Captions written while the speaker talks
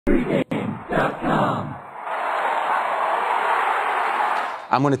pregame.com.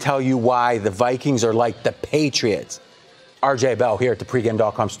 I'm going to tell you why the Vikings are like the Patriots. RJ Bell here at the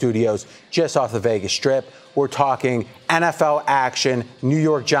pregame.com studios, just off the Vegas Strip. We're talking NFL action, New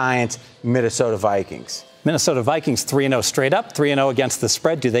York Giants, Minnesota Vikings. Minnesota Vikings 3-0 straight up, 3-0 against the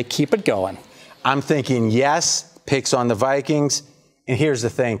spread. Do they keep it going? I'm thinking yes, picks on the Vikings. And here's the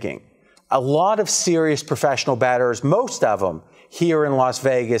thinking. A lot of serious professional bettors, most of them here in Las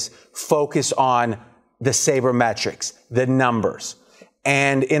Vegas, focus on the sabermetrics, the numbers.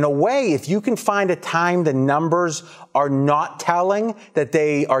 And in a way, if you can find a time the numbers are not telling, that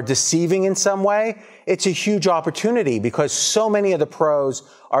they are deceiving in some way, it's a huge opportunity because so many of the pros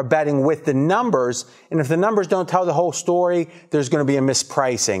are betting with the numbers. And if the numbers don't tell the whole story, there's going to be a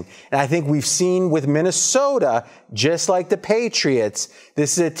mispricing. And I think we've seen with Minnesota, just like the Patriots,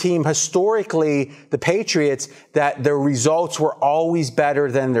 this is a team historically, the Patriots, that their results were always better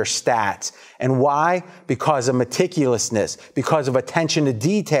than their stats. And why? Because of meticulousness, because of attention to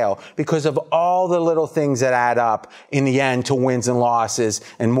detail, because of all the little things that add up in the end to wins and losses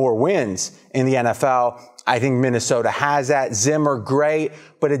and more wins in the NFL. I think Minnesota has that. Zimmer, great.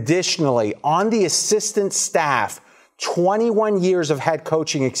 But additionally, on the assistant staff, 21 years of head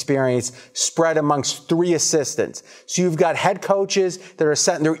coaching experience spread amongst 3 assistants. So you've got head coaches that are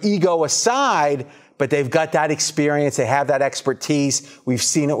setting their ego aside, but they've got that experience. They have that expertise. We've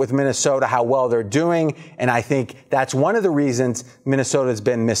seen it with Minnesota, how well they're doing. And I think that's one of the reasons Minnesota's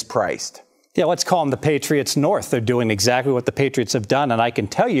been mispriced. Yeah, let's call them the Patriots North. They're doing exactly what the Patriots have done. And I can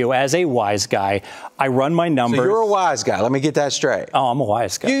tell you, as a wise guy, I run my numbers. So you're a wise guy. Let me get that straight. Oh, I'm a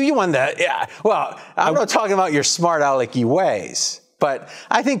wise guy. You won that. Yeah. Well, I'm not talking about your smart alecky ways. But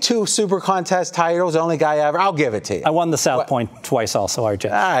I think 2 Super Contest titles, only guy ever. I'll give it to you. I won the South Point twice also,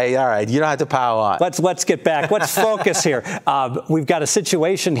 RJ. All right. You don't have to pile on. Let's get back. Let's focus here. We've got a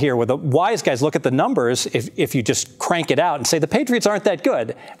situation here where the wise guys look at the numbers. If you just crank it out and say the Patriots aren't that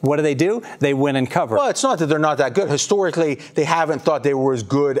good, what do? They win and cover. Well, it's not that they're not that good. Historically, they haven't thought they were as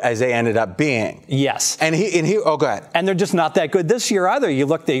good as they ended up being. Yes. And go ahead. And they're just not that good this year either. You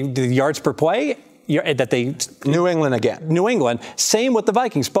look the yards per play. New England again. New England. Same with the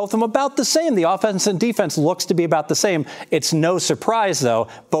Vikings. Both of them about the same. The offense and defense looks to be about the same. It's no surprise, though.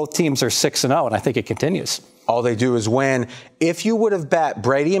 Both teams are 6-0, and I think it continues. All they do is win. If you would have bet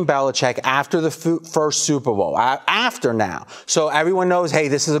Brady and Belichick after the first Super Bowl, after now, so everyone knows, hey,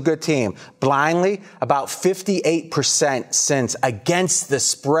 this is a good team, blindly, about 58% since against the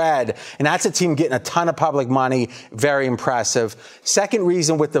spread. And that's a team getting a ton of public money. Very impressive. Second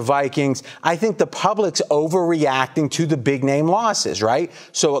reason with the Vikings, I think the public's overreacting to the big name losses, right?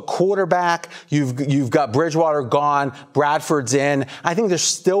 So at quarterback, you've got Bridgewater gone, Bradford's in. I think there's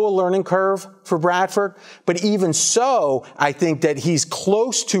still a learning curve for Bradford, but even so, I think that he's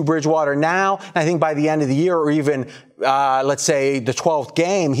close to Bridgewater now. And I think by the end of the year, or even let's say the 12th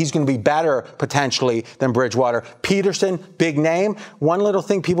game, he's going to be better potentially than Bridgewater. Peterson, big name. One little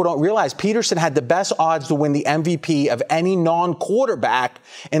thing people don't realize, Peterson had the best odds to win the MVP of any non-quarterback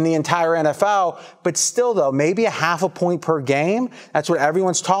in the entire NFL. But still, though, maybe a half a point per game. That's what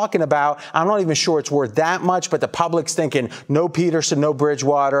everyone's talking about. I'm not even sure it's worth that much, but the public's thinking no Peterson, no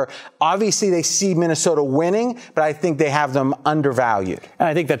Bridgewater. Obviously, they see Minnesota winning, but I think they have them undervalued. And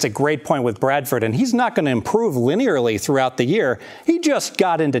I think that's a great point with Bradford. And he's not going to improve linearly throughout the year. He just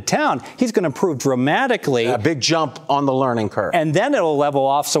got into town. He's going to improve dramatically. A big jump on the learning curve. And then it'll level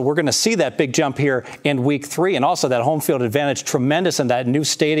off. So we're going to see that big jump here in week 3. And also that home field advantage, tremendous in that new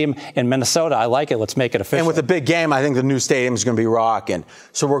stadium in Minnesota. I like it. Let's make it official. And with a big game, I think the new stadium is going to be rocking.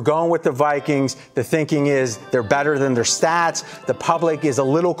 So we're going with the Vikings. The thinking is they're better than their stats. The public is a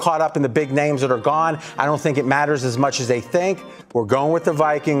little caught up in the big names that are gone. I don't think it matters as much as they think. We're going with the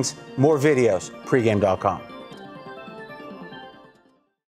Vikings. More videos, pregame.com.